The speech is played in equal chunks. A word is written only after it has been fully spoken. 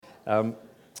We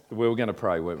were going to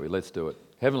pray, weren't we? Let's do it.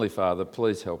 Heavenly Father,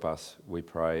 please help us, we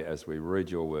pray, as we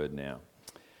read your word now.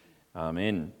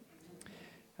 Amen.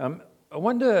 I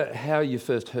wonder how you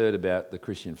first heard about the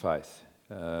Christian faith,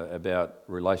 about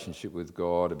relationship with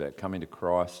God, about coming to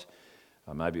Christ.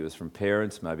 Maybe it was from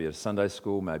parents, maybe at Sunday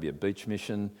school, maybe a beach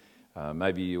mission.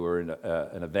 Maybe you were in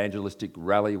an evangelistic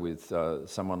rally with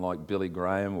someone like Billy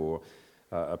Graham or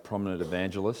a prominent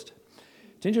evangelist.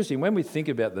 It's interesting, when we think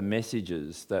about the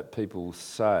messages that people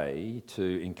say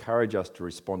to encourage us to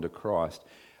respond to Christ,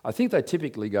 I think they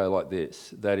typically go like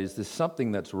this. That is, there's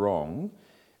something that's wrong,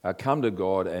 come to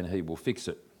God and he will fix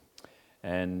it.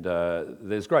 And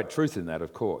there's great truth in that,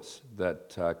 of course,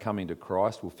 that coming to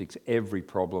Christ will fix every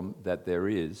problem that there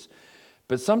is.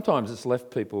 But sometimes it's left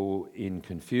people in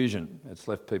confusion, it's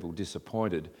left people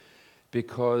disappointed,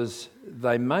 because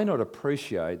they may not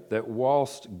appreciate that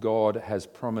whilst God has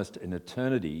promised an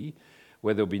eternity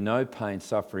where there'll be no pain,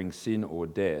 suffering, sin or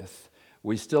death,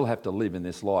 we still have to live in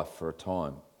this life for a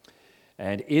time.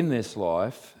 And in this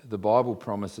life, the Bible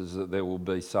promises that there will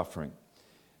be suffering.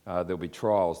 There'll be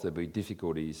trials, there'll be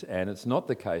difficulties, and it's not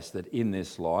the case that in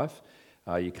this life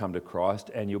you come to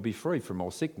Christ and you'll be free from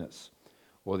all sickness,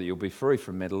 or that you'll be free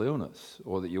from mental illness,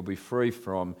 or that you'll be free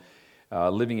from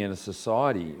living in a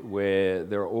society where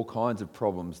there are all kinds of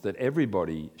problems that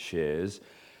everybody shares.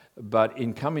 But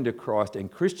in coming to Christ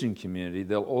and Christian community,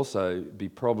 there'll also be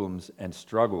problems and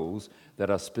struggles that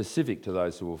are specific to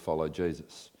those who will follow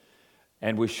Jesus.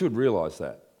 And we should realise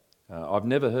that. I've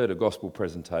never heard a gospel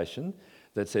presentation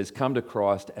that says, come to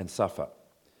Christ and suffer,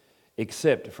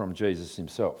 except from Jesus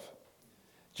himself.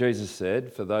 Jesus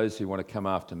said, for those who want to come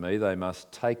after me, they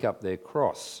must take up their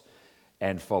cross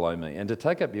and follow me. And to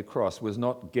take up your cross was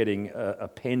not getting a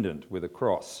pendant with a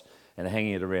cross and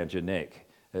hanging it around your neck.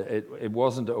 It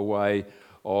wasn't a way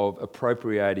of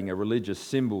appropriating a religious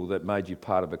symbol that made you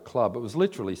part of a club. It was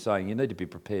literally saying you need to be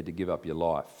prepared to give up your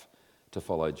life to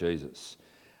follow Jesus.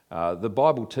 The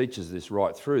Bible teaches this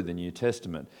right through the New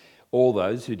Testament. All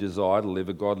those who desire to live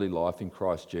a godly life in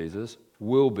Christ Jesus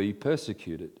will be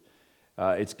persecuted.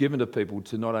 It's given to people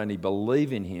to not only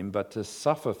believe in him, but to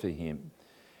suffer for him.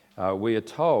 We are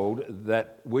told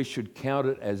that we should count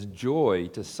it as joy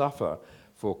to suffer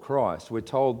for Christ. We're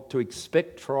told to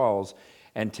expect trials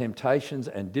and temptations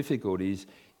and difficulties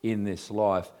in this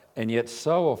life, and yet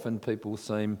so often people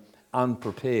seem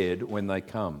unprepared when they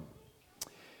come.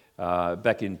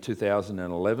 Back in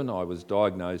 2011, I was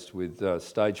diagnosed with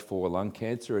stage 4 lung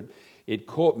cancer. It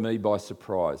caught me by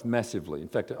surprise, massively. In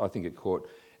fact, I think it caught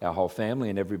our whole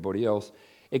family and everybody else,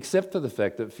 except for the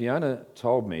fact that Fiona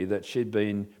told me that she'd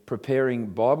been preparing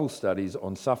Bible studies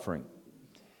on suffering.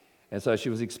 And so she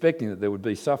was expecting that there would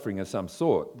be suffering of some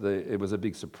sort. It was a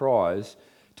big surprise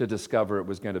to discover it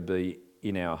was going to be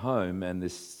in our home and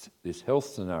this health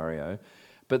scenario.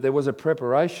 But there was a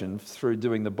preparation through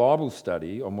doing the Bible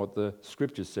study on what the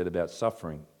scriptures said about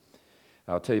suffering.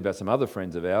 I'll tell you about some other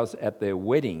friends of ours. At their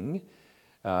wedding,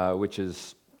 which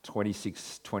is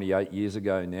 26, 28 years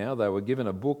ago now, they were given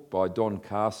a book by Don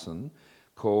Carson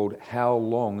called How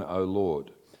Long, O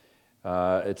Lord?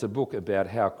 It's a book about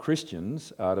how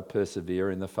Christians are to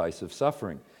persevere in the face of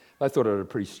suffering. They thought it a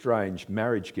pretty strange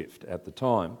marriage gift at the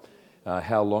time.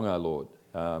 How long, O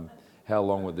Lord? How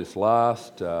long will this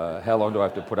last? How long do I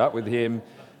have to put up with him?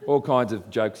 All kinds of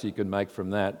jokes you can make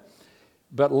from that.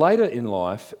 But later in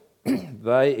life,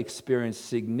 they experienced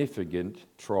significant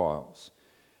trials.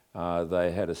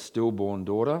 They had a stillborn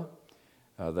daughter.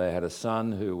 They had a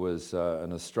son who was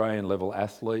an Australian level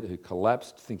athlete who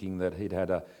collapsed, thinking that he'd had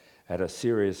a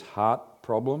serious heart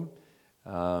problem.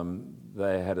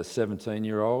 They had a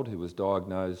 17-year-old who was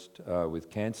diagnosed with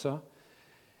cancer.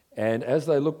 And as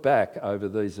they look back over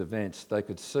these events, they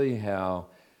could see how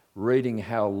reading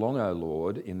How Long, O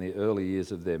Lord, in the early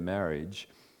years of their marriage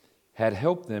had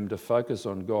helped them to focus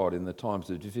on God in the times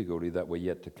of difficulty that were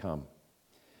yet to come.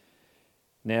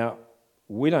 Now,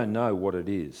 we don't know what it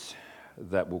is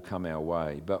that will come our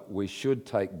way, but we should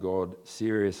take God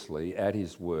seriously at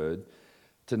his word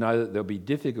to know that there'll be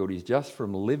difficulties just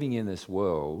from living in this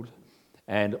world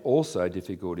and also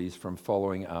difficulties from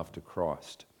following after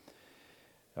Christ.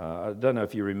 I don't know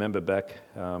if you remember back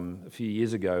a few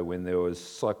years ago when there was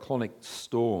cyclonic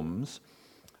storms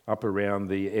up around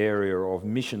the area of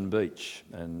Mission Beach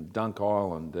and Dunk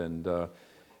Island and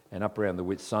up around the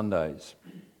Whitsundays.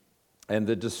 And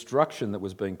the destruction that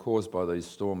was being caused by these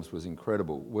storms was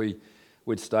incredible. We'd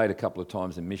stayed a couple of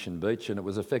times in Mission Beach and it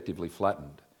was effectively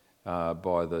flattened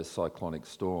by the cyclonic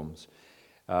storms.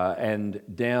 And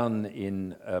down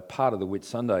in part of the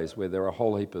Whitsundays where there are a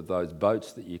whole heap of those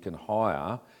boats that you can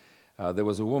hire, there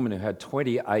was a woman who had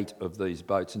 28 of these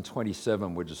boats and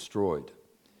 27 were destroyed.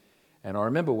 And I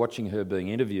remember watching her being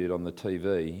interviewed on the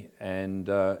TV, and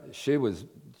she was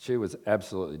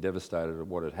absolutely devastated at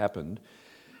what had happened,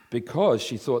 because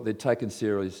she thought they'd taken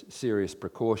serious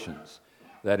precautions.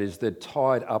 That is, they'd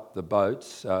tied up the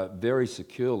boats very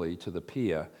securely to the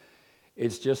pier.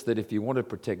 It's just that if you want to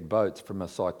protect boats from a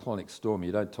cyclonic storm,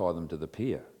 you don't tie them to the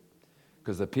pier,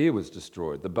 because the pier was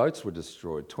destroyed, the boats were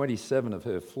destroyed. 27 of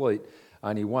her fleet,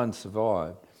 only one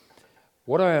survived.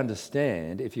 What I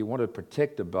understand, if you want to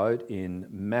protect a boat in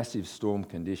massive storm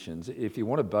conditions, if you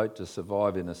want a boat to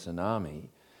survive in a tsunami,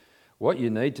 what you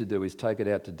need to do is take it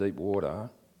out to deep water,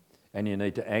 and you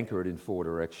need to anchor it in 4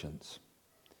 directions,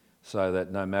 so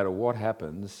that no matter what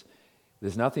happens,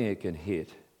 there's nothing it can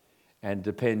hit, and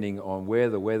depending on where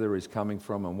the weather is coming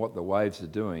from and what the waves are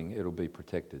doing, it'll be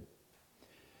protected.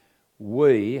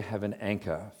 We have an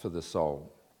anchor for the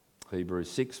soul. Hebrews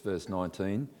 6 verse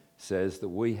 19 says that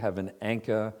we have an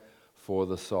anchor for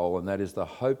the soul, and that is the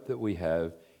hope that we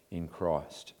have in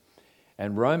Christ.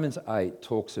 And Romans 8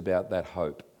 talks about that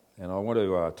hope, and I want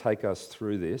to take us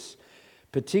through this,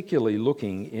 particularly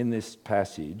looking in this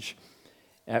passage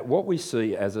at what we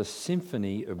see as a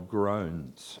symphony of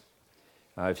groans.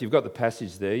 If you've got the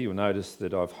passage there, you'll notice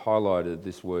that I've highlighted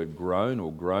this word groan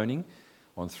or groaning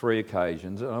on 3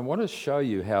 occasions, and I want to show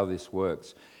you how this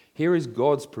works. Here is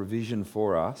God's provision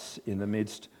for us in the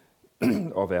midst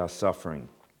of our suffering.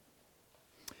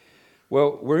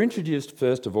 Well, we're introduced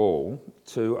first of all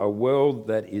to a world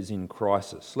that is in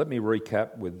crisis. Let me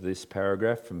recap with this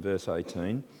paragraph from verse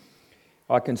 18.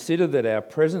 I consider that our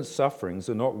present sufferings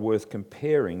are not worth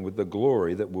comparing with the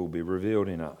glory that will be revealed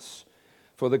in us.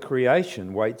 For the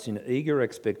creation waits in eager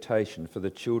expectation for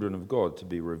the children of God to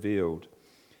be revealed.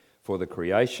 For the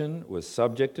creation was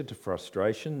subjected to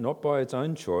frustration, not by its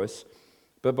own choice,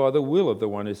 but by the will of the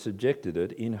one who subjected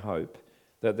it, in hope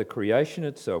that the creation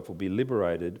itself will be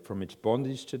liberated from its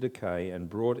bondage to decay and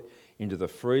brought into the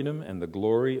freedom and the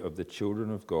glory of the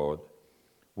children of God.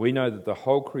 We know that the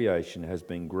whole creation has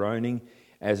been groaning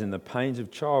as in the pains of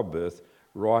childbirth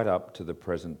right up to the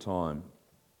present time.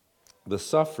 The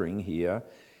suffering here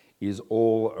is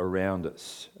all around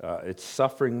us. It's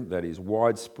suffering that is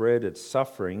widespread. It's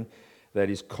suffering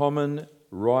that is common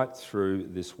right through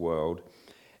this world.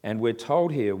 And we're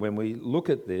told here, when we look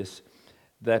at this,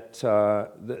 that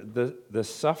the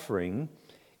suffering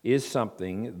is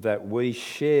something that we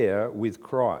share with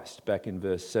Christ, back in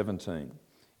verse 17.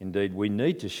 Indeed, we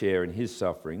need to share in his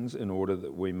sufferings in order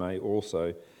that we may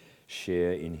also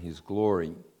share in his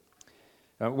glory.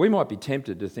 We might be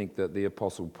tempted to think that the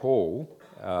Apostle Paul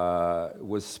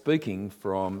was speaking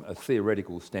from a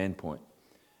theoretical standpoint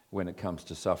when it comes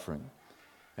to suffering.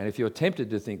 And if you're tempted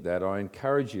to think that, I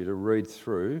encourage you to read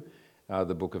through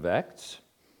the book of Acts,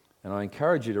 and I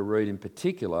encourage you to read in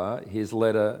particular his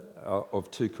letter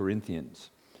of 2 Corinthians.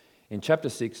 In chapter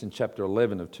 6 and chapter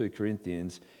 11 of 2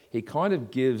 Corinthians, he kind of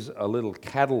gives a little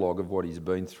catalogue of what he's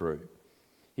been through.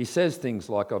 He says things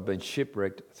like, I've been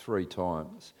shipwrecked 3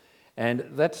 times. And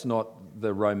that's not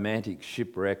the romantic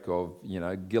shipwreck of,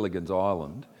 Gilligan's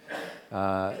Island.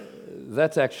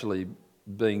 That's actually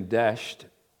being dashed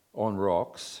on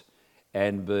rocks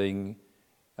and being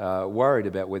worried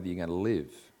about whether you're going to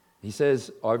live. He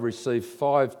says, I've received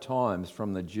 5 times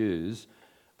from the Jews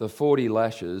the 40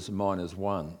 lashes minus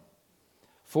 1.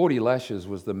 40 lashes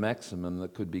was the maximum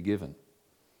that could be given.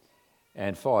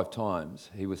 And 5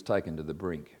 times he was taken to the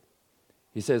brink.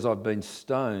 He says, I've been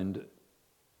stoned.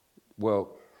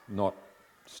 Well, not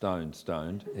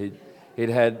stoned. He'd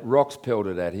had rocks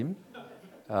pelted at him,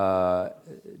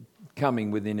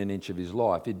 coming within an inch of his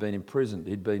life. He'd been imprisoned.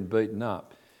 He'd been beaten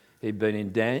up. He'd been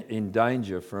in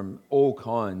danger from all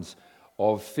kinds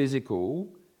of physical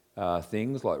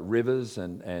things like rivers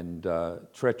and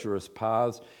treacherous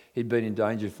paths. He'd been in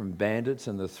danger from bandits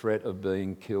and the threat of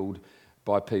being killed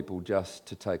by people just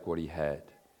to take what he had.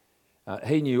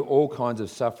 He knew all kinds of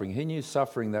suffering. He knew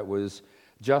suffering that was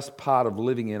just part of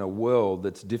living in a world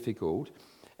that's difficult,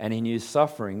 and he knew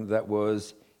suffering that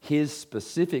was his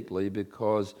specifically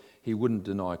because he wouldn't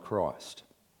deny Christ.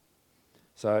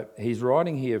 So he's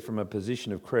writing here from a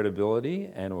position of credibility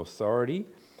and authority,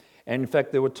 and in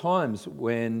fact there were times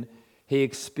when he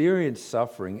experienced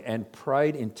suffering and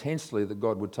prayed intensely that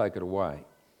God would take it away.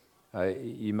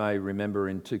 You may remember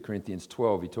in 2 Corinthians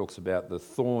 12 he talks about the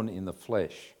thorn in the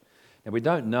flesh. And we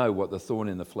don't know what the thorn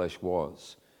in the flesh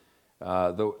was.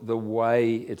 The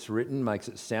way it's written makes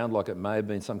it sound like it may have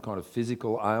been some kind of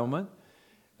physical ailment,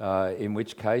 in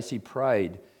which case he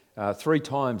prayed 3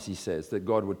 times, he says, that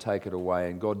God would take it away,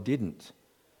 and God didn't.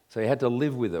 So he had to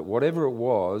live with it. Whatever it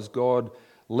was, God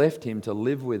left him to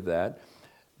live with that.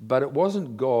 But it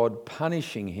wasn't God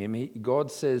punishing him.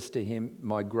 God says to him,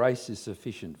 my grace is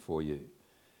sufficient for you.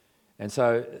 And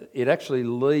so it actually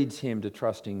leads him to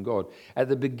trusting God. At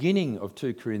the beginning of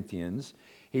 2 Corinthians,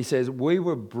 he says, we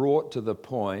were brought to the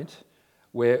point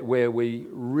where we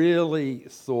really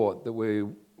thought that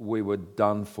we were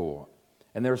done for.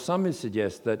 And there are some who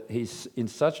suggest that he's in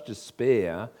such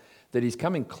despair that he's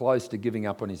coming close to giving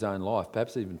up on his own life,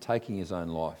 perhaps even taking his own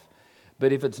life.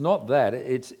 But if it's not that,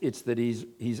 it's that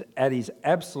he's at his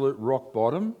absolute rock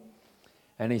bottom,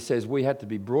 and he says we had to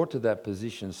be brought to that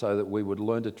position so that we would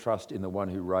learn to trust in the one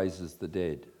who raises the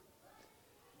dead.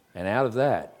 And out of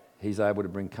that, he's able to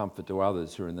bring comfort to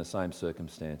others who are in the same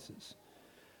circumstances.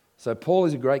 So Paul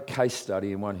is a great case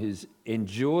study in one who's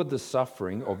endured the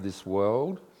suffering of this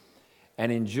world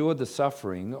and endured the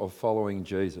suffering of following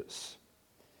Jesus.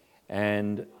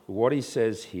 And what he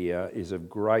says here is of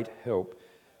great help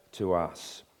to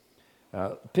us.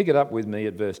 Pick it up with me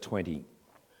at verse 20.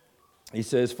 He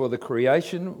says, for the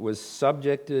creation was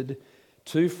subjected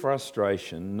to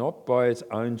frustration, not by its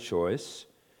own choice,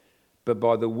 but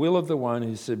by the will of the one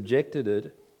who subjected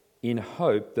it, in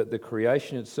hope that the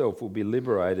creation itself will be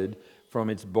liberated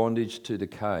from its bondage to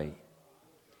decay.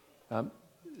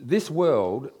 This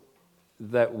world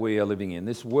that we are living in,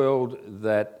 this world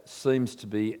that seems to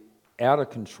be out of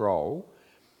control,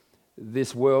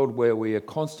 this world where we are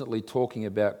constantly talking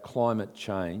about climate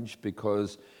change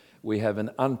because we have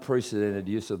an unprecedented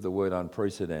use of the word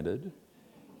unprecedented,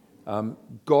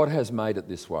 God has made it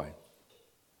this way.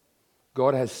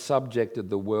 God has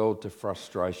subjected the world to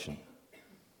frustration.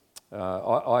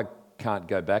 I can't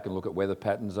go back and look at weather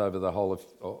patterns over the whole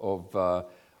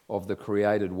of the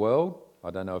created world.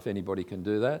 I don't know if anybody can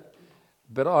do that.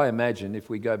 But I imagine if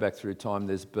we go back through time,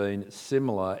 there's been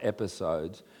similar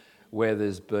episodes where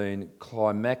there's been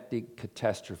climactic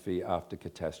catastrophe after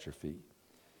catastrophe.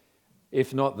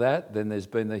 If not that, then there's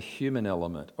been the human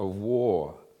element of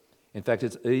war. In fact,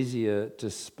 it's easier to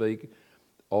speak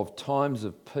of times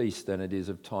of peace than it is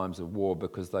of times of war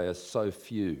because they are so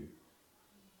few.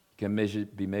 Can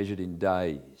be measured in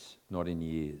days, not in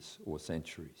years or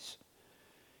centuries.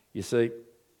 You see,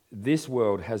 this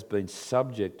world has been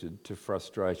subjected to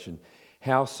frustration.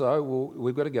 How so? Well,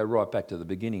 we've got to go right back to the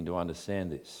beginning to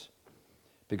understand this.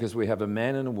 Because we have a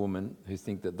man and a woman who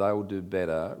think that they will do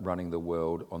better running the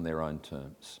world on their own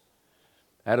terms.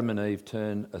 Adam and Eve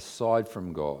turn aside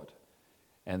from God,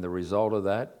 and the result of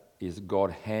that is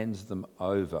God hands them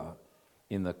over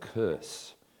in the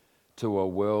curse to a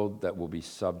world that will be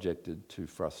subjected to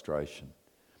frustration.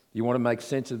 You want to make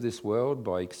sense of this world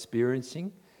by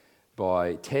experiencing,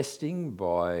 by testing,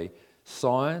 by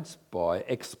science, by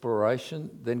exploration,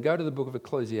 then go to the book of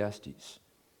Ecclesiastes.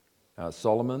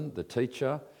 Solomon, the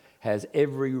teacher, has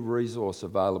every resource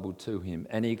available to him,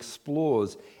 and he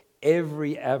explores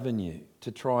every avenue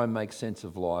to try and make sense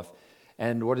of life.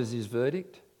 And what is his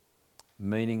verdict?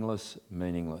 Meaningless,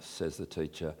 meaningless, says the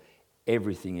teacher.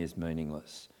 Everything is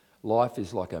meaningless. Life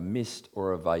is like a mist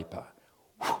or a vapour,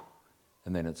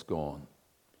 and then it's gone.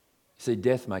 See,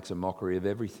 death makes a mockery of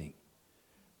everything.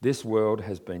 This world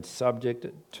has been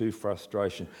subjected to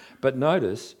frustration. But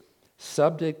notice,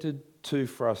 subjected to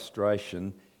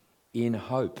frustration in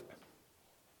hope.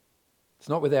 It's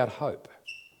not without hope.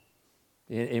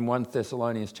 In 1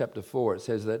 Thessalonians chapter 4, it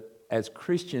says that as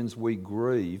Christians we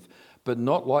grieve, but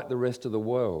not like the rest of the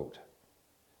world.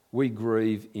 We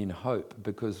grieve in hope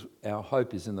because our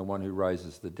hope is in the one who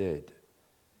raises the dead.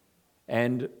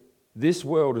 And this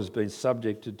world has been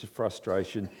subjected to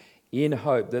frustration in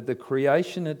hope that the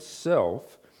creation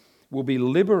itself will be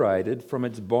liberated from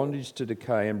its bondage to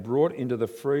decay and brought into the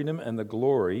freedom and the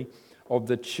glory of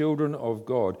the children of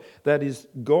God. That is,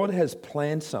 God has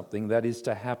planned something that is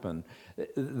to happen,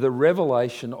 the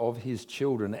revelation of his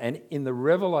children. And in the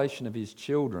revelation of his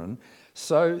children,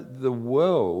 so the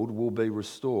world will be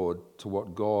restored to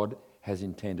what God has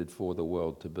intended for the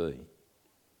world to be.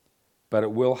 But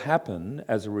it will happen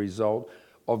as a result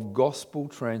of gospel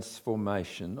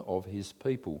transformation of his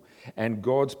people and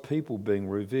God's people being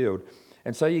revealed.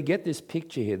 And so you get this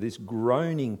picture here, this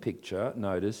groaning picture,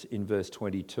 notice in verse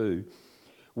 22.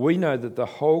 We know that the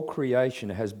whole creation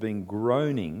has been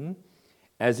groaning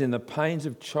as in the pains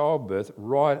of childbirth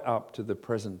right up to the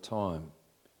present time.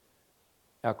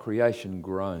 Our creation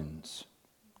groans.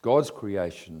 God's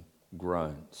creation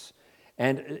groans.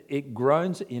 And it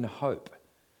groans in hope.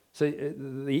 So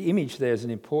the image there is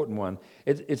an important one.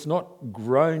 It's not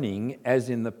groaning as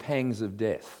in the pangs of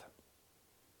death.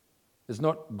 It's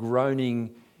not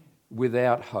groaning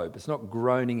without hope. It's not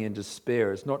groaning in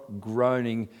despair. It's not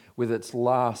groaning with its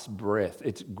last breath.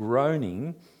 It's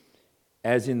groaning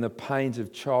as in the pains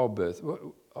of childbirth.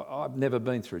 I've never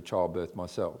been through childbirth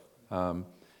myself.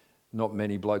 Not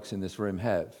many blokes in this room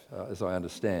have, as I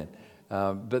understand.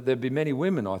 But there'd be many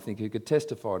women, I think, who could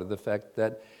testify to the fact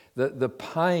that the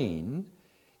pain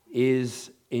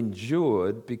is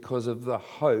endured because of the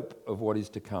hope of what is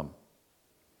to come.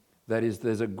 That is,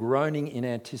 there's a groaning in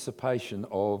anticipation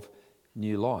of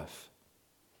new life.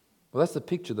 Well, that's the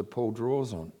picture that Paul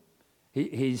draws on.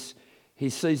 He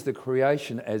sees the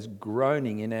creation as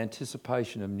groaning in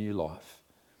anticipation of new life,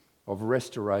 of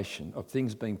restoration, of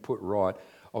things being put right,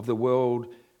 of the world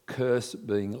curse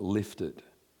being lifted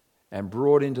and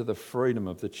brought into the freedom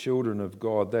of the children of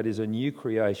God. That is a new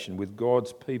creation with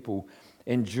God's people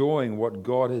enjoying what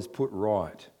God has put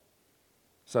right.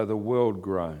 So the world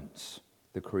groans,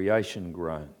 the creation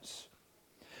groans.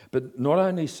 But not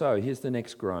only so, here's the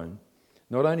next groan.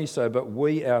 Not only so, but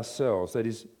we ourselves, that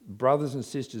is, brothers and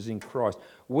sisters in Christ,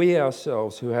 we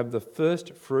ourselves who have the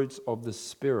first fruits of the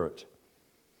Spirit,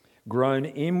 groan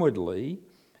inwardly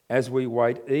as we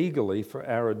wait eagerly for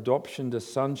our adoption to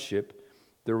sonship,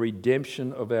 the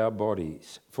redemption of our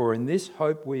bodies. For in this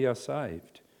hope we are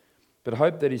saved. But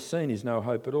hope that is seen is no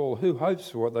hope at all. Who hopes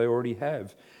for what they already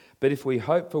have? But if we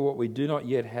hope for what we do not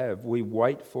yet have, we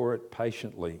wait for it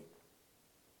patiently.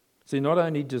 See, not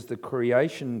only does the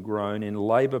creation groan in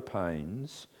labour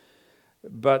pains,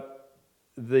 but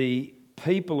the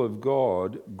people of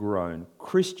God groan,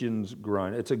 Christians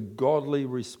groan. It's a godly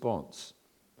response.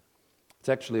 It's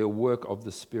actually a work of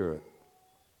the Spirit.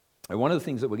 And one of the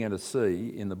things that we're going to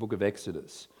see in the book of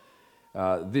Exodus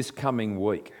this coming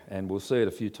week, and we'll see it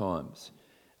a few times,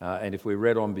 and if we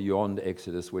read on beyond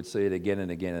Exodus, we'd see it again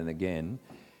and again and again,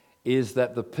 is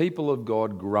that the people of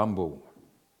God grumble.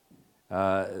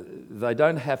 They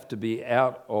don't have to be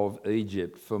out of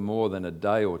Egypt for more than a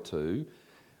day or two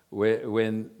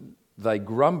when they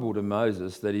grumble to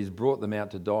Moses that he's brought them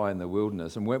out to die in the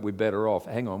wilderness, and weren't we better off?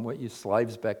 Hang on, weren't you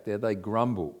slaves back there? They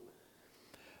grumble.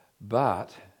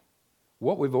 But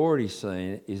what we've already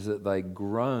seen is that they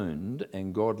groaned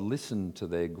and God listened to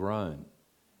their groan.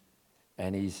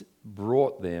 And he's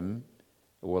brought them,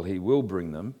 well, he will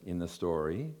bring them in the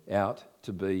story, out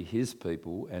to be his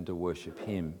people and to worship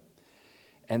him.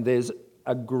 And there's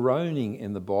a groaning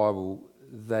in the Bible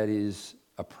that is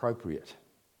appropriate.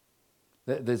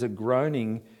 There's a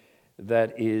groaning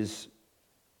that is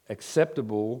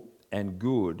acceptable and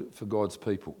good for God's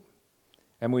people.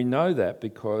 And we know that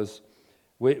because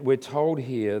we're told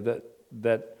here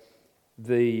that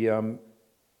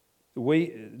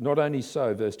we, not only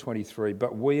so, verse 23,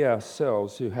 but we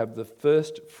ourselves who have the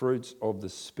first fruits of the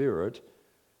Spirit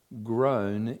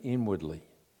groan inwardly.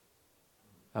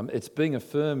 It's being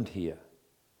affirmed here.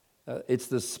 It's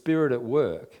the Spirit at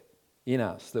work in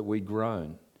us that we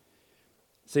groan.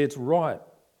 See, it's right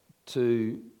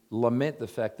to lament the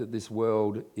fact that this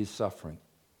world is suffering.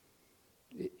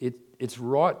 It's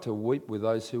right to weep with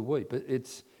those who weep. But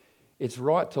it's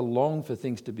right to long for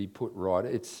things to be put right.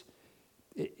 It's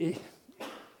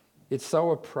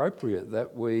so appropriate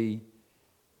that we're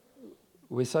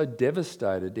so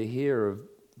devastated to hear of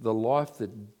the life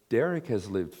that Derek has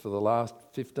lived for the last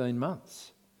 15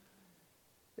 months.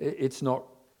 It's not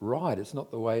right. It's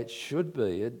not the way it should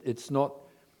be. It's not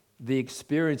the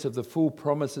experience of the full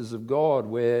promises of God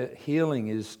where healing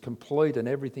is complete and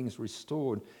everything's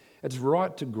restored. It's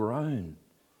right to groan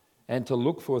and to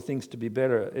look for things to be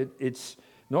better. It's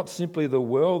not simply the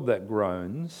world that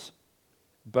groans,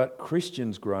 but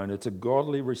Christians groan. It's a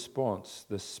godly response.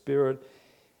 The Spirit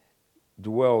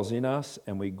dwells in us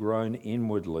and we groan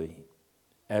inwardly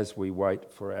as we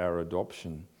wait for our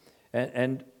adoption.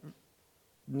 And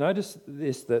notice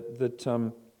this, that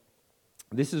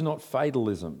this is not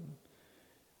fatalism.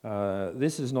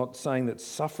 This is not saying that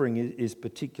suffering is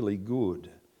particularly good.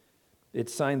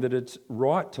 It's saying that it's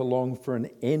right to long for an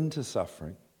end to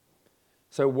suffering.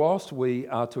 So whilst we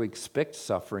are to expect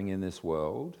suffering in this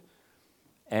world,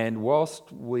 and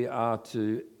whilst we are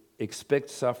to expect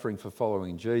suffering for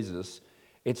following Jesus,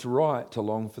 it's right to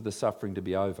long for the suffering to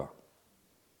be over.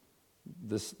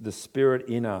 The Spirit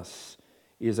in us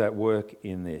is at work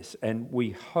in this, and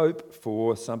we hope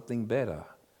for something better.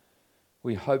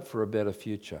 We hope for a better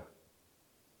future.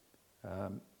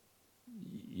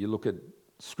 You look at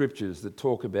scriptures that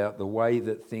talk about the way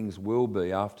that things will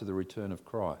be after the return of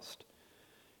Christ.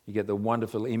 You get the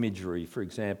wonderful imagery, for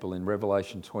example, in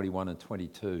Revelation 21 and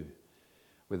 22,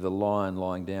 with the lion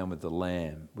lying down with the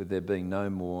lamb, with there being no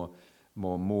more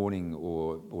mourning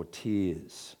or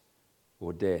tears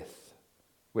or death,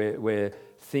 where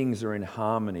things are in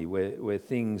harmony, where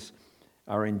things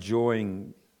are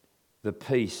enjoying the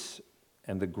peace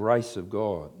and the grace of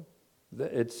God.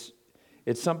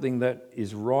 It's something that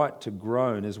is right to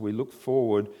groan as we look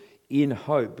forward in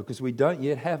hope, because we don't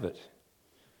yet have it.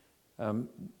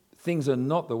 Things are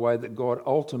not the way that God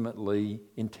ultimately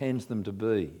intends them to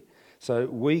be. So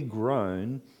we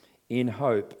groan in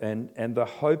hope, and the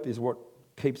hope is what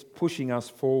keeps pushing us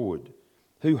forward.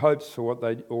 Who hopes for what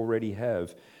they already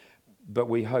have? But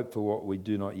we hope for what we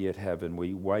do not yet have, and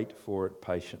we wait for it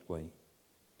patiently.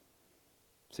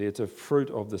 See, it's a fruit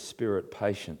of the Spirit,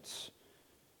 patience.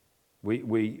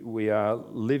 We are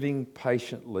living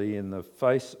patiently in the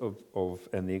face of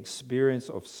and the experience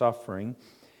of suffering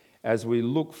as we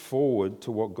look forward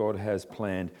to what God has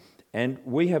planned. And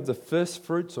we have the first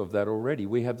fruits of that already.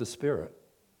 We have the Spirit.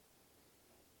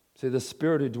 See, the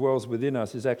Spirit who dwells within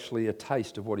us is actually a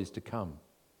taste of what is to come.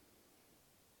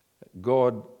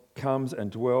 God comes and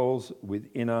dwells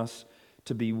within us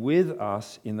to be with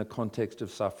us in the context of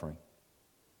suffering.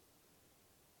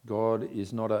 God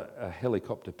is not a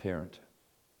helicopter parent.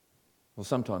 Well,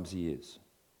 sometimes he is.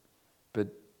 But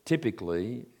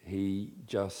typically, he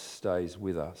just stays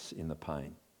with us in the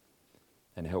pain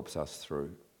and helps us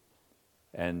through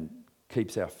and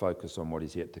keeps our focus on what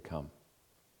is yet to come.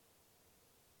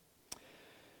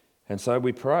 And so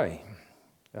we pray,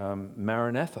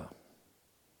 Maranatha,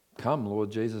 come,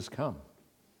 Lord Jesus, come.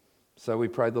 So we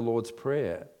pray the Lord's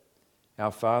Prayer.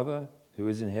 Our Father, who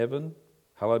is in heaven,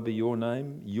 hallowed be your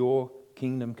name, your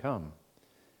kingdom come.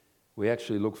 We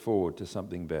actually look forward to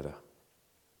something better.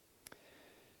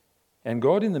 And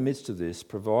God, in the midst of this,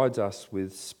 provides us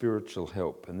with spiritual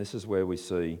help. And this is where we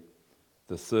see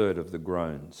the third of the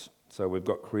groans. So we've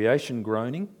got creation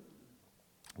groaning,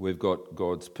 we've got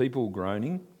God's people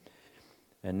groaning,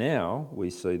 and now we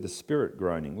see the Spirit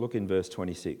groaning. Look in verse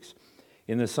 26.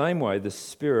 In the same way, the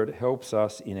Spirit helps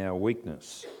us in our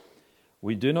weakness.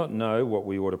 We do not know what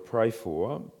we ought to pray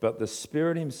for, but the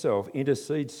Spirit himself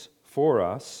intercedes for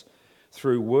us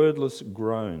through wordless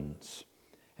groans.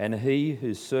 And he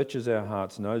who searches our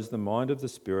hearts knows the mind of the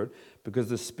Spirit, because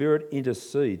the Spirit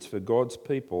intercedes for God's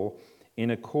people in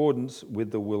accordance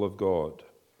with the will of God.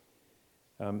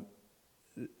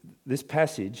 This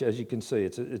passage, as you can see,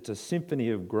 it's a symphony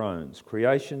of groans.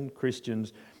 Creation,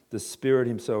 Christians, the Spirit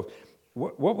himself.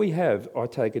 What we have, I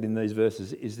take it in these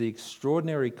verses, is the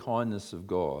extraordinary kindness of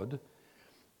God.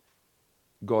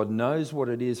 God knows what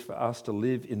it is for us to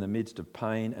live in the midst of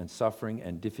pain and suffering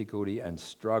and difficulty and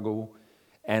struggle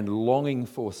and longing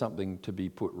for something to be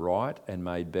put right and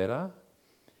made better.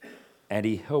 And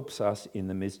he helps us in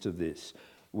the midst of this.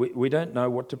 We don't know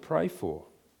what to pray for.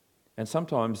 And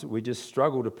sometimes we just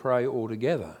struggle to pray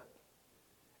altogether.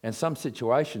 And some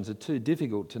situations are too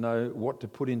difficult to know what to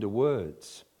put into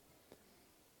words.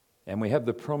 And we have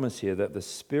the promise here that the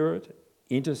Spirit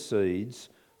intercedes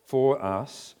for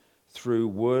us through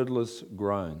wordless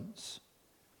groans.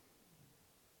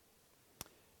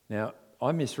 Now,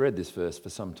 I misread this verse for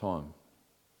some time.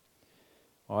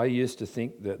 I used to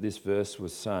think that this verse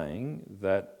was saying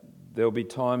that there'll be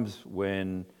times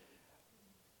when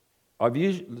I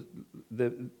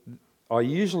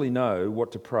usually know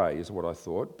what to pray, is what I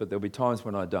thought, but there'll be times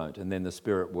when I don't, and then the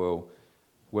Spirit will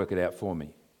work it out for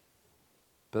me.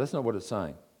 But that's not what it's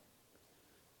saying.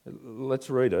 Let's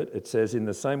read it. It says, in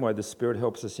the same way the Spirit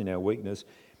helps us in our weakness.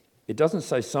 It doesn't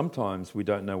say sometimes we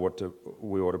don't know what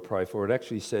we ought to pray for. It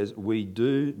actually says we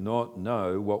do not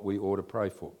know what we ought to pray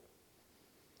for.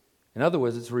 In other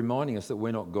words, it's reminding us that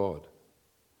we're not God.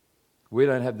 We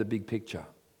don't have the big picture.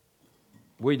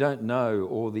 We don't know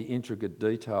all the intricate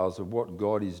details of what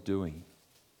God is doing.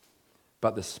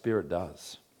 But the Spirit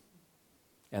does.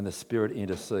 And the Spirit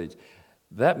intercedes.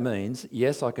 That means,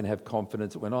 yes, I can have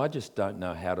confidence when I just don't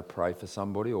know how to pray for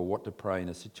somebody or what to pray in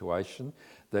a situation,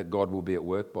 that God will be at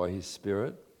work by his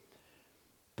Spirit.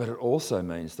 But it also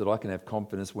means that I can have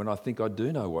confidence when I think I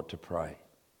do know what to pray,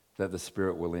 that the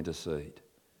Spirit will intercede.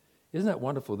 Isn't that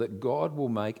wonderful that God will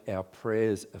make our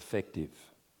prayers effective?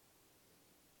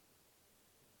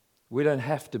 We don't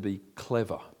have to be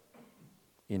clever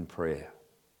in prayer.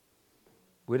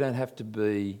 We don't have to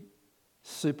be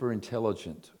super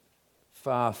intelligent,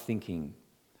 far-thinking,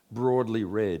 broadly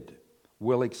read,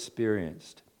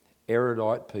 well-experienced,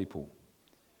 erudite people.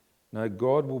 No,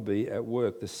 God will be at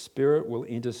work. The Spirit will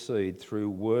intercede through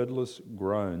wordless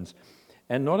groans.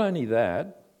 And not only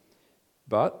that,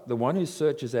 but the one who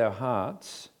searches our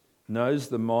hearts knows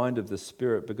the mind of the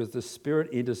Spirit, because the Spirit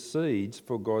intercedes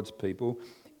for God's people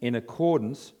in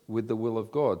accordance with the will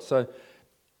of God. So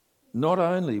not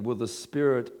only will the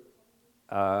Spirit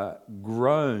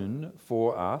groan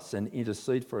for us and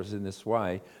intercede for us in this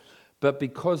way, but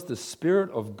because the Spirit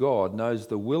of God knows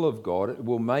the will of God, it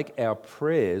will make our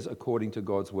prayers according to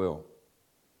God's will.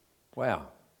 Wow.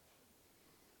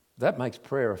 That makes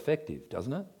prayer effective,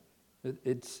 doesn't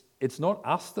it? It's not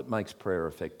us that makes prayer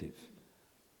effective.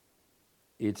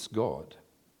 It's God.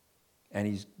 And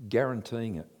He's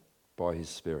guaranteeing it by His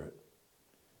Spirit.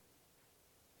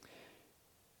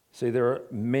 See, there are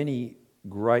many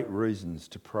great reasons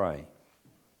to pray.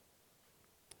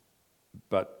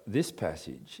 But this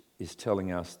passage is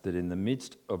telling us that in the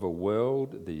midst of a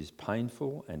world that is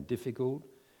painful and difficult,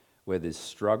 where there's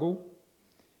struggle,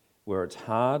 where it's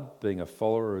hard being a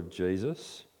follower of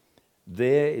Jesus,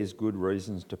 there is good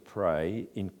reasons to pray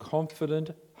in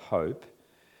confident hope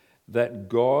that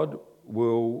God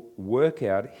will work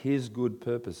out His good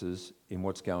purposes in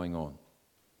what's going on.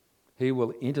 He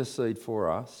will intercede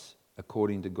for us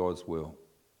according to God's will.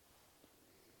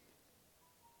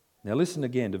 Now listen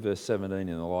again to verse 17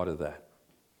 in the light of that.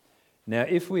 Now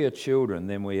if we are children,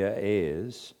 then we are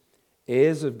heirs,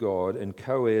 heirs of God and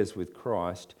co-heirs with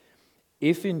Christ,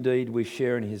 if indeed we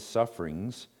share in His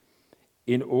sufferings,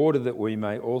 in order that we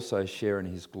may also share in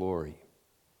His glory.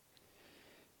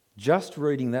 Just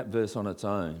reading that verse on its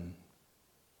own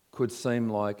could seem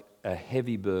like a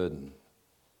heavy burden,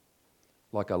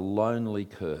 like a lonely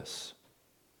curse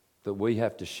that we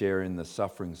have to share in the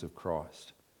sufferings of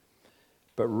Christ.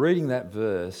 But reading that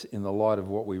verse in the light of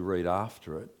what we read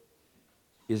after it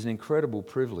is an incredible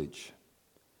privilege,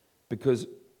 because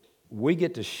we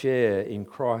get to share in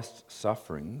Christ's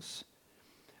sufferings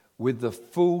with the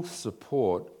full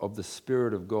support of the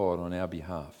Spirit of God on our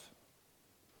behalf,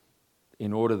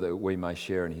 in order that we may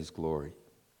share in His glory.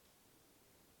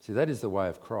 See, that is the way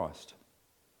of Christ.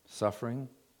 Suffering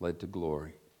led to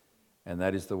glory. And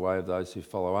that is the way of those who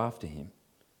follow after Him.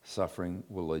 Suffering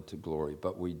will lead to glory.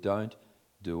 But we don't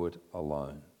do it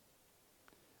alone.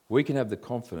 We can have the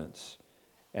confidence,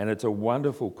 and it's a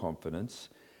wonderful confidence,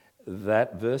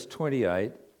 that verse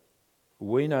 28,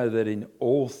 we know that in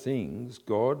all things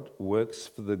God works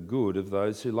for the good of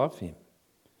those who love Him,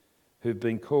 who've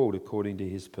been called according to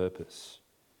His purpose.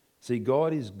 See,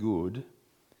 God is good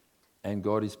and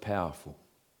God is powerful.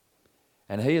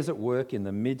 And He is at work in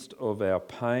the midst of our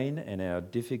pain and our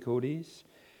difficulties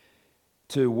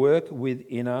to work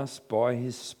within us by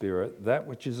His Spirit that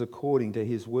which is according to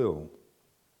His will.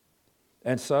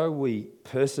 And so we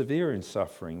persevere in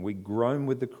suffering. We groan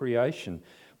with the creation.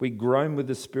 We groan with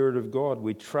the Spirit of God.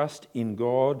 We trust in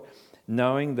God,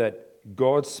 knowing that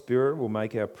God's Spirit will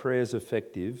make our prayers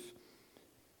effective.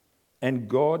 And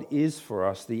God is for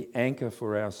us the anchor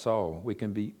for our soul. We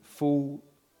can be full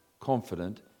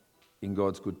confident in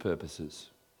God's good purposes.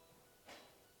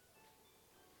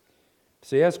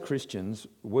 See, as Christians,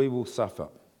 we will suffer.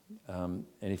 And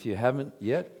if you haven't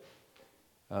yet,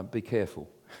 be careful.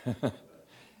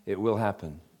 It will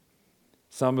happen.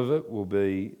 Some of it will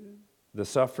be the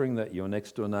suffering that your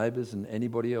next door neighbours and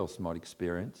anybody else might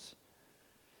experience.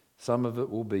 Some of it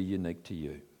will be unique to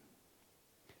you.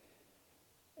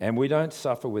 And we don't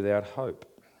suffer without hope.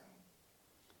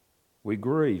 We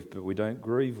grieve, but we don't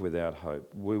grieve without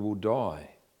hope. We will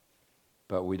die,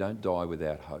 but we don't die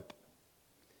without hope.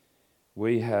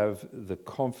 We have the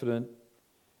confident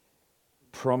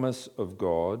promise of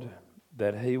God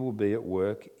that He will be at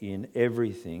work in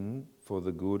everything for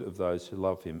the good of those who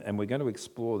love Him. And we're going to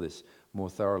explore this more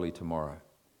thoroughly tomorrow.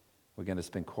 We're going to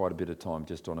spend quite a bit of time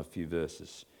just on a few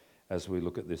verses as we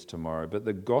look at this tomorrow. But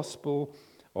the gospel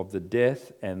of the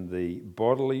death and the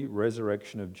bodily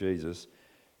resurrection of Jesus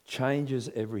changes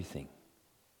everything,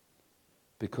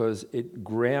 because it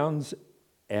grounds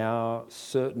our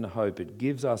certain hope. It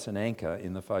gives us an anchor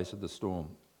in the face of the storm.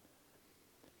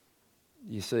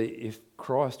 You see, if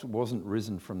Christ wasn't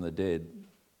risen from the dead,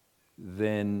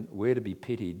 then we're to be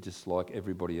pitied just like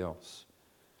everybody else.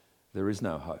 There is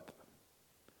no hope.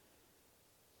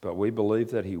 But we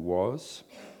believe that He was,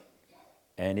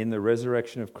 and in the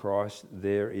resurrection of Christ,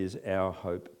 there is our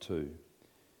hope too.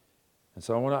 And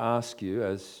so I want to ask you,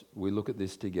 as we look at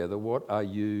this together, what are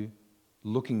you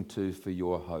looking to for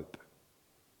your hope?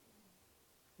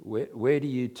 Where do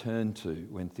you turn to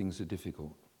when things are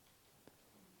difficult?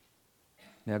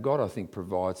 Now, God, I think,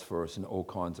 provides for us in all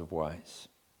kinds of ways.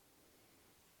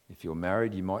 If you're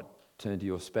married, you might turn to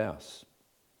your spouse.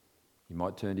 You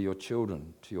might turn to your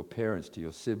children, to your parents, to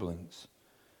your siblings.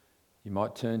 You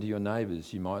might turn to your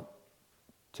neighbours. You might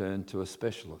turn to a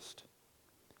specialist.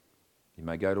 You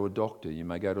may go to a doctor. You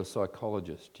may go to a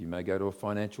psychologist. You may go to a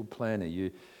financial planner.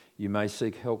 You may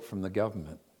seek help from the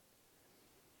government.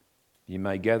 You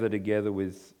may gather together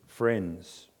with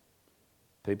friends,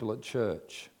 people at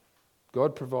church.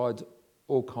 God provides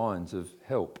all kinds of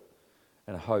help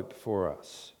and hope for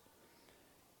us.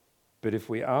 But if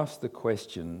we ask the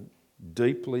question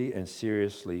deeply and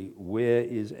seriously, where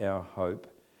is our hope?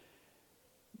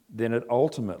 then it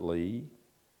ultimately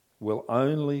will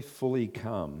only fully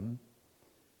come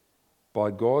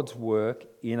by God's work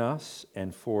in us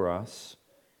and for us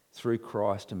through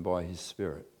Christ and by his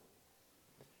Spirit.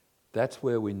 That's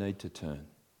where we need to turn.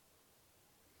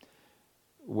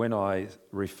 When I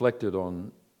reflected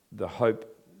on the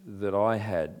hope that I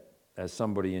had as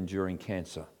somebody enduring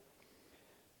cancer,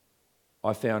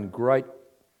 I found great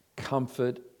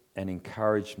comfort and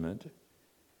encouragement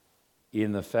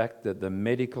in the fact that the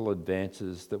medical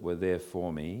advances that were there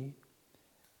for me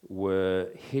were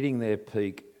hitting their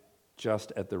peak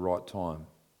just at the right time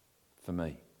for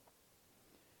me.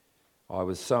 I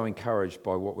was so encouraged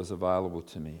by what was available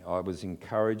to me. I was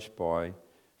encouraged by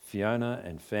Fiona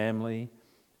and family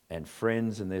and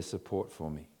friends and their support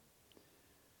for me.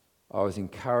 I was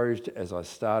encouraged as I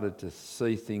started to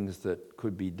see things that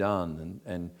could be done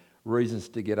and reasons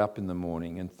to get up in the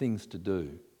morning and things to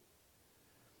do.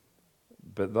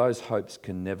 But those hopes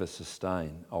can never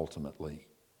sustain ultimately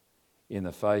in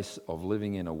the face of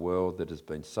living in a world that has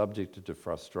been subjected to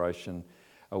frustration,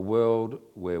 a world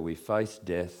where we face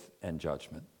death and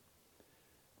judgment.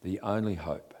 The only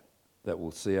hope that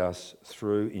will see us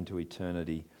through into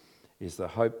eternity is the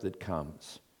hope that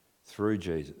comes through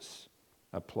Jesus,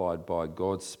 applied by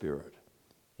God's Spirit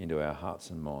into our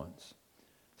hearts and minds.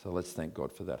 So let's thank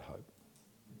God for that hope.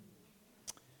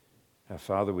 Our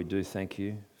Father, we do thank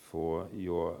you for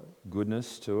your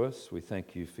goodness to us. We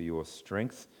thank you for your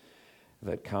strength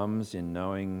that comes in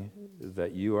knowing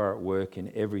that you are at work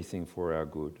in everything for our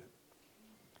good.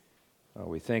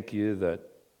 We thank you that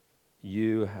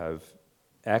you have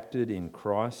acted in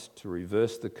Christ to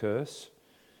reverse the curse,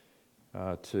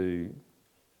 to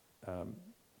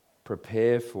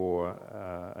prepare for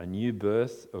a new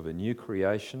birth of a new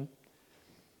creation.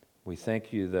 We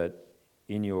thank you that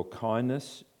in your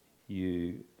kindness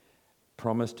you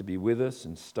promise to be with us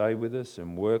and stay with us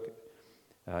and work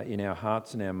in our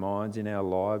hearts and our minds, in our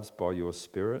lives by your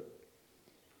Spirit.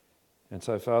 And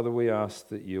so, Father, we ask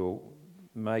that you'll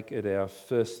make it our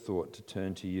first thought to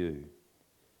turn to you,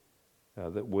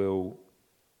 that we'll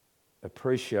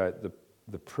appreciate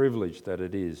the privilege that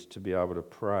it is to be able to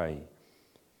pray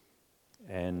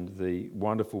and the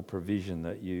wonderful provision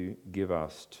that you give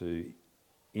us to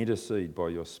intercede by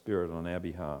your Spirit on our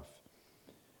behalf.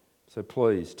 So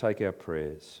please take our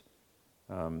prayers,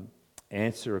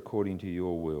 answer according to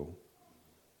your will,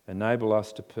 enable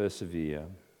us to persevere,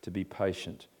 to be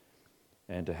patient,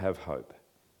 and to have hope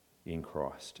in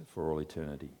Christ for all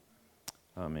eternity.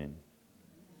 Amen.